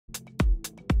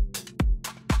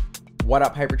What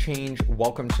up, Hyperchange?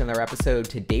 Welcome to another episode.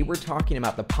 Today we're talking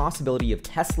about the possibility of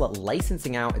Tesla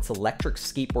licensing out its electric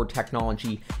skateboard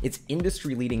technology, its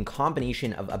industry-leading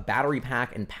combination of a battery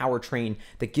pack and powertrain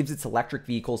that gives its electric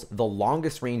vehicles the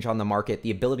longest range on the market,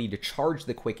 the ability to charge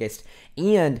the quickest,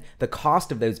 and the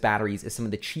cost of those batteries is some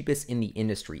of the cheapest in the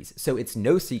industries. So it's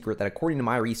no secret that according to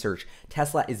my research,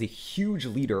 Tesla is a huge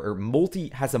leader or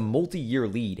has a multi-year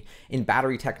lead in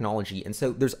battery technology. And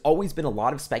so there's always been a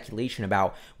lot of speculation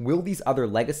about will these other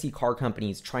legacy car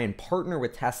companies try and partner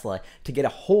with Tesla to get a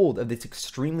hold of this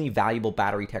extremely valuable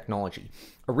battery technology.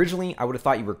 Originally, I would have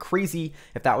thought you were crazy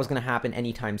if that was going to happen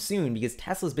anytime soon because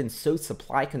Tesla's been so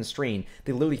supply constrained,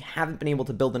 they literally haven't been able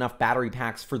to build enough battery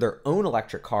packs for their own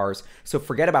electric cars, so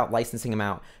forget about licensing them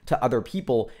out to other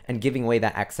people and giving away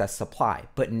that excess supply.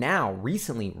 But now,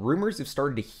 recently, rumors have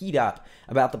started to heat up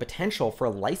about the potential for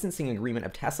a licensing agreement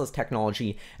of Tesla's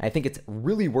technology, and I think it's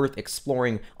really worth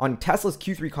exploring. On Tesla's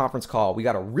Q3 conference call, we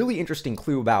got a really interesting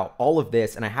clue about all of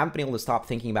this, and I haven't been able to stop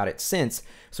thinking about it since,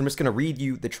 so I'm just going to read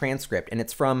you the transcript, and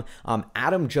it's from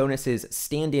Adam Jonas's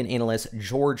stand-in analyst,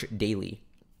 George Daly.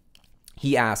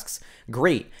 He asks,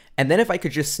 great, and then if I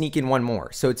could just sneak in one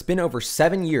more. So it's been over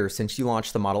 7 years since you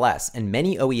launched the Model S, and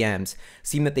many OEMs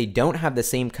seem that they don't have the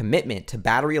same commitment to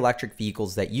battery electric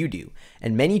vehicles that you do,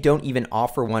 and many don't even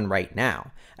offer one right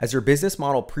now. As your business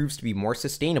model proves to be more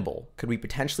sustainable, could we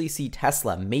potentially see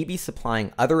Tesla maybe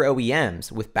supplying other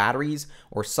OEMs with batteries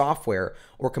or software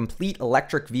or complete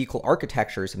electric vehicle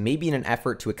architectures, maybe in an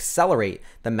effort to accelerate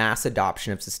the mass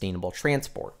adoption of sustainable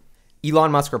transport?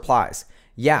 Elon Musk replies,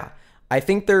 yeah, I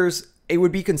think it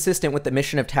would be consistent with the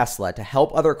mission of Tesla to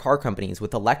help other car companies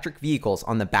with electric vehicles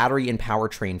on the battery and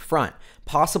powertrain front,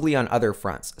 possibly on other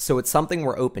fronts. So it's something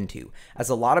we're open to. As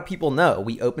a lot of people know,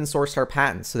 we open sourced our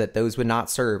patents so that those would not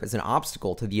serve as an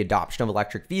obstacle to the adoption of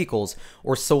electric vehicles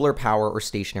or solar power or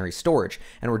stationary storage.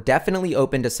 And we're definitely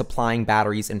open to supplying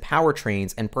batteries and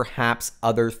powertrains and perhaps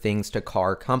other things to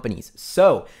car companies.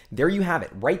 So there you have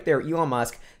it. Right there, Elon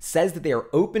Musk says that they are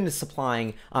open to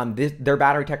supplying their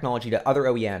battery technology to other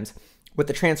OEMs. What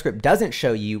the transcript doesn't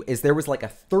show you is there was like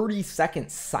a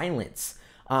 30-second silence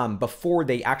before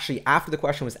they actually, after the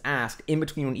question was asked, in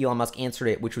between when Elon Musk answered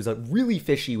it, which was a really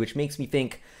fishy, which makes me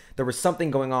think there was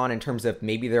something going on in terms of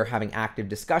maybe they're having active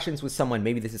discussions with someone.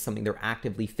 Maybe this is something they're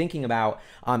actively thinking about.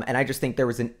 And I just think there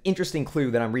was an interesting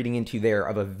clue that I'm reading into there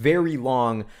of a very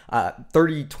long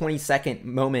 20 second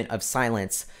moment of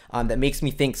silence that makes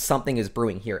me think something is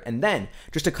brewing here. And then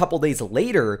just a couple days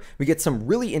later, we get some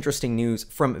really interesting news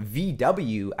from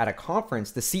VW at a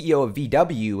conference. The CEO of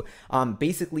VW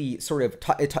basically sort of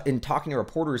in talking to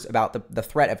reporters about the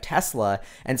threat of Tesla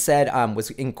and said,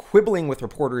 was quibbling with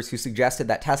reporters who suggested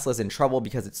that Tesla's in trouble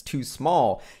because it's too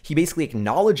small. He basically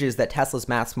acknowledges that Tesla's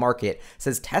mass market,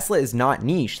 says Tesla is not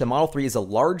niche. The Model 3 is a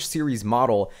large series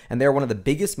model, and they're one of the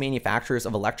biggest manufacturers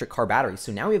of electric car batteries.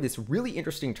 So now we have this really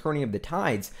interesting turning of the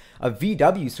tides of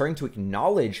VW starting to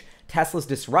acknowledge Tesla's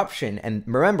disruption. And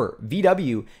remember,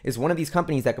 VW is one of these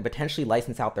companies that could potentially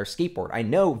license out their skateboard. I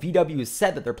know VW has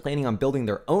said that they're planning on building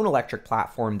their own electric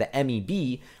platform, the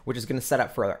MEB, which is going to set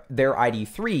up for their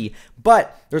ID3,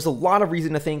 but there's a lot of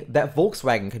reason to think that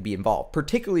Volkswagen could be involved,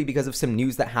 particularly because of some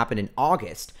news that happened in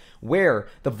August, where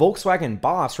the Volkswagen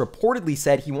boss reportedly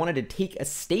said he wanted to take a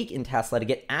stake in Tesla to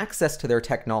get access to their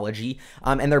technology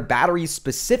and their batteries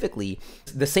specifically.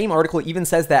 The same article even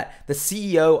says that the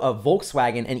CEO of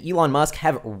Volkswagen and Elon Musk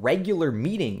have regular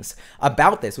meetings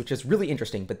about this, which is really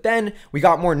interesting. But then we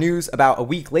got more news about a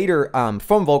week later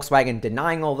from Volkswagen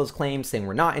denying all those claims, saying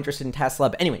we're not interested in Tesla.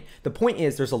 But anyway, the point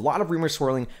is there's a lot of rumors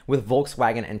swirling with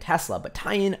Volkswagen and Tesla. But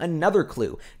tie in another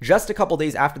clue. Just a couple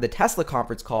days after the Tesla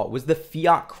conference call was the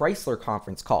Fiat Chrysler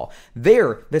conference call.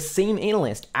 There, the same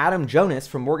analyst, Adam Jonas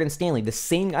from Morgan Stanley, the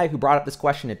same guy who brought up this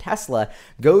question to Tesla,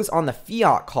 goes on the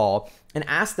Fiat call and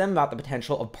asked them about the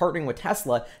potential of partnering with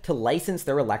Tesla to license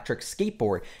their electric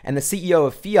skateboard. And the CEO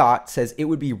of Fiat says it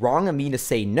would be wrong of me to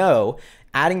say no.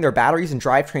 Adding their batteries and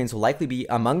drivetrains will likely be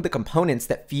among the components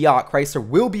that Fiat Chrysler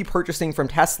will be purchasing from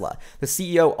Tesla. The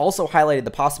CEO also highlighted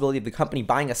the possibility of the company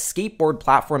buying a skateboard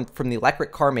platform from the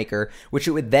electric car maker, which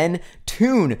it would then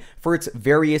tune for its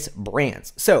various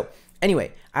brands. So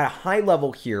anyway, at a high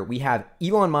level here, we have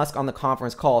Elon Musk on the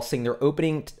conference call saying they're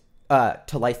open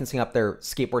to licensing up their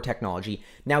skateboard technology.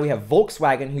 Now we have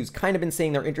Volkswagen, who's kind of been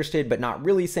saying they're interested, but not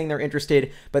really saying they're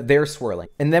interested, but they're swirling.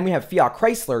 And then we have Fiat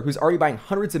Chrysler, who's already buying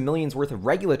hundreds of millions worth of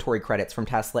regulatory credits from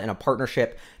Tesla in a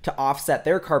partnership to offset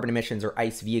their carbon emissions or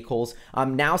ICE vehicles,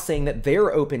 now saying that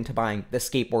they're open to buying the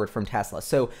skateboard from Tesla.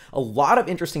 So a lot of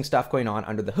interesting stuff going on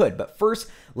under the hood. But first,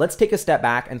 let's take a step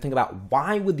back and think about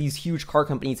why would these huge car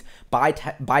companies buy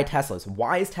Teslas?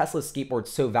 Why is Tesla's skateboard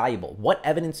so valuable? What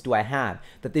evidence do I have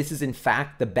that this is in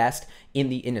fact the best in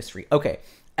the industry? Okay.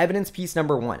 Evidence piece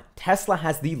number one, Tesla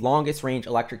has the longest range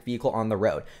electric vehicle on the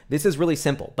road. This is really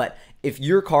simple, but if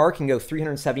your car can go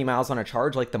 370 miles on a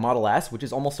charge like the Model S, which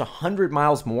is almost 100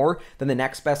 miles more than the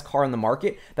next best car on the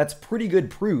market, that's pretty good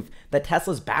proof that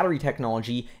Tesla's battery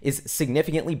technology is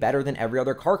significantly better than every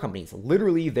other car company's.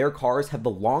 Literally, their cars have the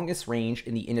longest range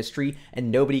in the industry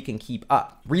and nobody can keep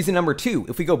up. Reason number two,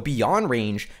 if we go beyond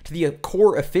range to the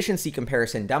core efficiency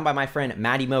comparison done by my friend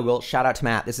Matty Mogul, shout out to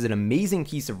Matt, this is an amazing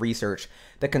piece of research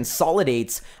that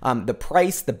consolidates the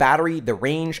price, the battery, the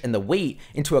range, and the weight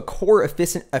into a core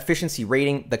efficiency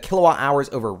rating, the kilowatt hours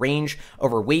over range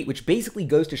over weight, which basically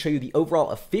goes to show you the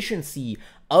overall efficiency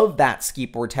of that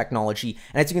skateboard technology.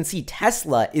 And as you can see,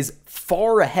 Tesla is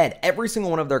far ahead. Every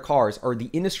single one of their cars are the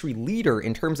industry leader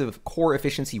in terms of core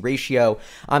efficiency ratio.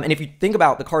 And if you think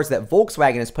about the cars that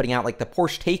Volkswagen is putting out, like the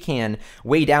Porsche Taycan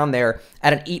way down there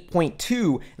at an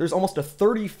 8.2, there's almost a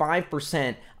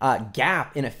 35%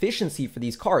 gap in efficiency for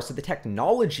these cars. So the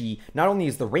technology, not only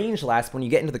is the range less, but when you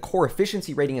get into the core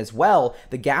efficiency rating as well,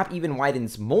 the gap even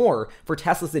widens more for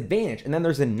Tesla's advantage. And then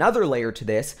there's another layer to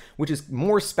this, which is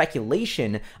more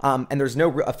speculation, and there's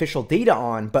no official data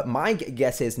on, but my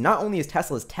guess is not only is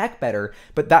Tesla's tech better,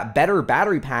 but that better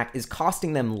battery pack is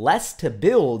costing them less to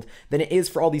build than it is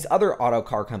for all these other auto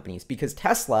car companies, because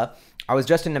Tesla, I was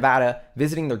just in Nevada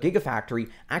visiting their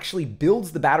Gigafactory, actually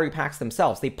builds the battery packs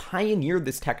themselves. They pioneered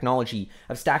this technology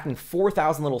of stacking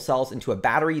 4,000 little cells into a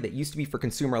battery that used to be for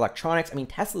consumer electronics. I mean,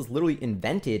 Tesla's literally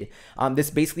invented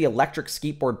this basically electric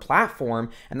skateboard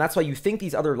platform, and that's why you think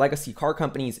these other legacy car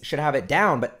companies should have it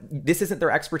down, but this isn't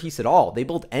their expertise at all. They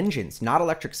build engines, not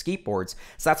electric skateboards.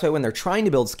 So that's why when they're trying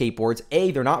to build skateboards,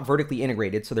 A, they're not vertically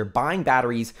integrated, so they're buying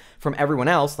batteries from everyone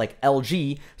else, like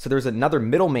LG, so there's another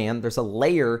middleman, there's a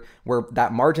layer where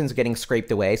that margin's getting scraped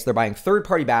away, so they're buying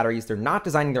third-party batteries, they're not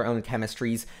designing their own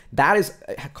chemistries. That is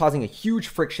causing a huge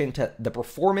friction to the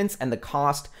performance and the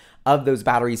cost of those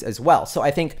batteries as well. So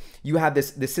I think you have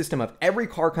this system of every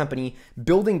car company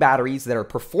building batteries that are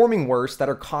performing worse, that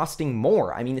are costing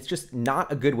more. I mean, it's just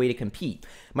not a good way to compete.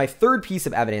 My third piece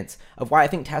of evidence of why I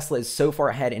think Tesla is so far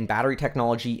ahead in battery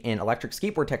technology and electric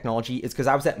skateboard technology is because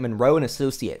I was at Monroe and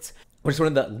Associates, which is one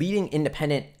of the leading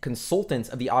independent consultants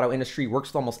of the auto industry, works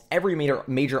with almost every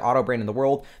major auto brand in the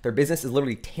world. Their business is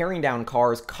literally tearing down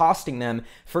cars, costing them,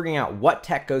 figuring out what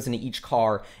tech goes into each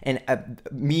car. And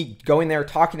me going there,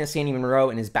 talking to Sandy Monroe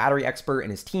and his battery expert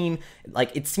and his team,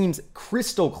 like, it seems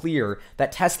crystal clear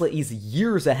that Tesla is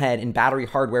years ahead in battery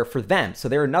hardware for them. So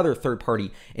they're another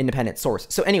third-party independent source.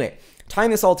 So anyway, tying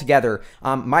this all together,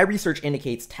 my research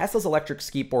indicates Tesla's electric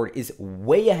skateboard is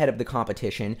way ahead of the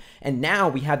competition, and now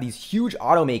we have these huge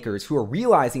automakers who are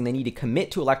realizing they need to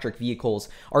commit to electric vehicles,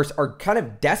 are kind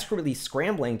of desperately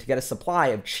scrambling to get a supply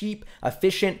of cheap,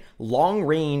 efficient,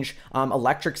 long-range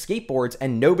electric skateboards,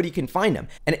 and nobody can find them.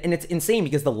 And it's insane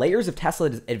because the layers of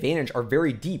Tesla's advantage are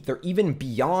very deep. They're even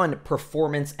beyond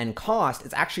performance and cost.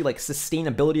 It's actually like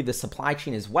sustainability of the supply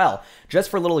chain as well. Just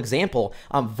for a little example,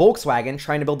 Volkswagen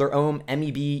trying to build their own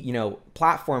MEB,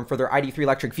 platform for their ID3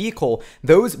 electric vehicle,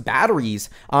 those batteries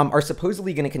are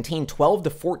supposedly going to contain 12 to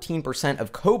 14%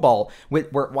 of cobalt,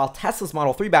 while Tesla's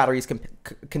Model 3 batteries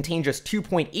contain just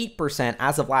 2.8%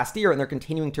 as of last year, and they're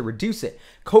continuing to reduce it.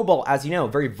 Cobalt, as you know,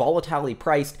 very volatilely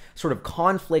priced sort of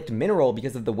conflict mineral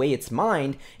because of the way it's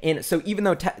mined, and so even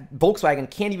though Volkswagen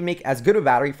can't even make as good of a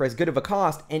battery for as good of a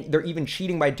cost, and they're even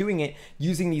cheating by doing it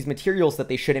using these materials that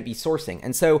they shouldn't be sourcing.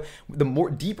 And so the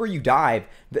more deeper you dive,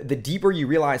 the deeper you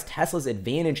realize Tesla's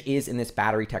advantage is in this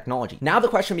battery technology. Now the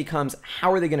question becomes,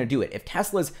 how are they going to do it? If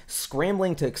Tesla's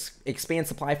scrambling to expand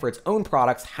supply for its own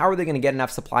products, how are they going to get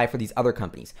enough supply for these other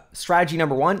companies? Strategy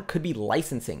number one could be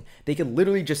licensing. They could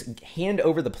literally just hand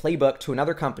over the playbook to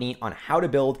another company on how to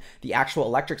build the actual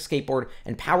electric skateboard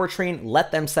and powertrain,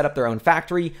 let them set up their own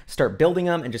factory, start building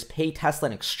them, and just pay Tesla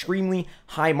an extremely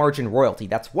high margin royalty.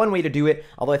 That's one way to do it,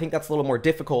 although I think that's a little more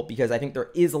difficult because I think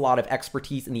there is a lot of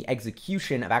expertise in the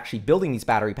execution of actually building these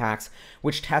battery packs,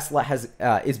 which Tesla has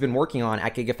been working on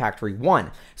at Gigafactory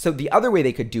 1. So the other way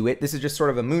they could do it, this is just sort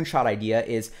of a moonshot idea,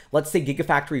 is let's say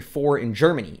Gigafactory 4 in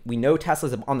Germany. We know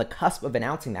Tesla's on the cusp of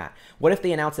announcing that. What if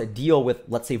they announce a deal with,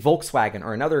 let's say, Volkswagen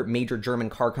or another major German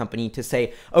car company to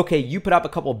say, okay, you put up a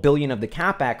couple billion of the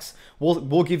CapEx,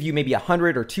 we'll give you maybe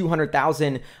 100 or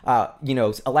 200,000,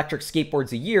 electric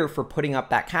skateboards a year for putting up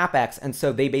that CapEx. And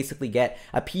so they basically get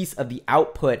a piece of the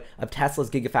output of Tesla's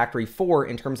Gigafactory 4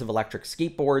 in terms of electric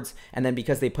skateboards. And then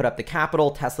because they put up the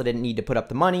capital, Tesla didn't need to put up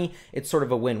the money. It's sort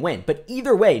of a win-win. But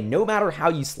either way, no matter how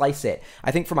you slice it,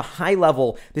 I think from a high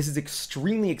level, this is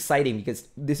extremely exciting because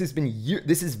this is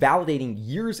validating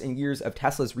years and years of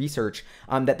Tesla's research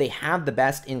that they have the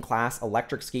best in-class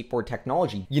electric skateboard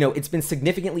technology. It's been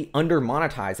significantly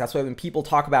under-monetized. That's why when people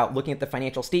talk about looking at the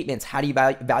financial statements, how do you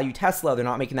value Tesla? They're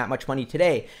not making that much money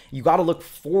today. You got to look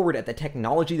forward at the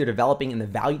technology they're developing and the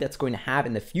value that's going to have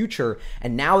in the future.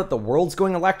 And now that the world's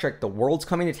going electric, the world's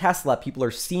coming to Tesla, people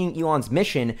are seeing Elon's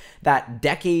mission. That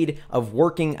decade of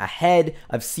working ahead,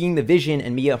 of seeing the vision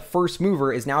and be a first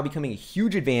mover is now becoming a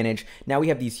huge advantage. Now we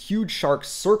have these huge sharks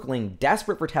circling,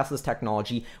 desperate for Tesla's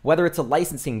technology, whether it's a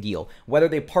licensing deal, whether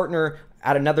they partner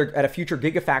at a future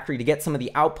Gigafactory to get some of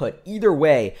the output. Either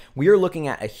way, we are looking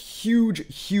at a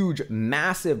huge,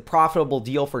 massive, profitable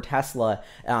deal for Tesla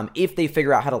if they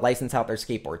figure out how to license out their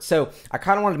skateboards. So I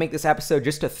kind of wanted to make this episode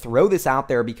just to throw this out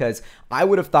there because I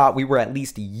would have thought we were at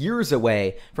least years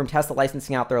away from Tesla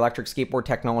licensing out their electric skateboard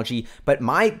technology. But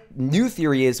my new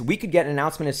theory is we could get an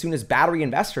announcement as soon as Battery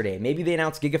Investor Day. Maybe they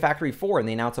announce Gigafactory 4 and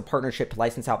they announce a partnership to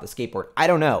license out the skateboard. I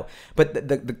don't know. But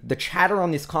the chatter on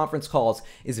these conference calls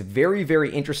is very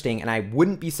interesting, and I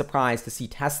wouldn't be surprised to see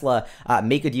Tesla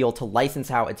make a deal to license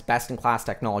out its best-in-class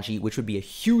technology, which would be a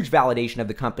huge validation of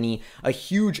the company, a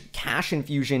huge cash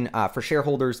infusion for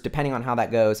shareholders, depending on how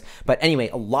that goes. But anyway,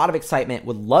 a lot of excitement.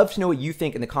 Would love to know what you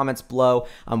think in the comments below.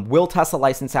 Will Tesla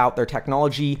license out their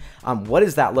technology? What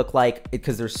does that look like?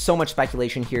 Because there's so much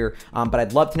speculation here, but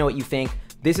I'd love to know what you think.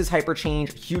 This is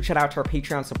Hyperchange. Huge shout out to our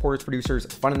Patreon supporters, producers,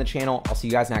 fun in the channel. I'll see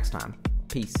you guys next time.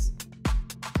 Peace.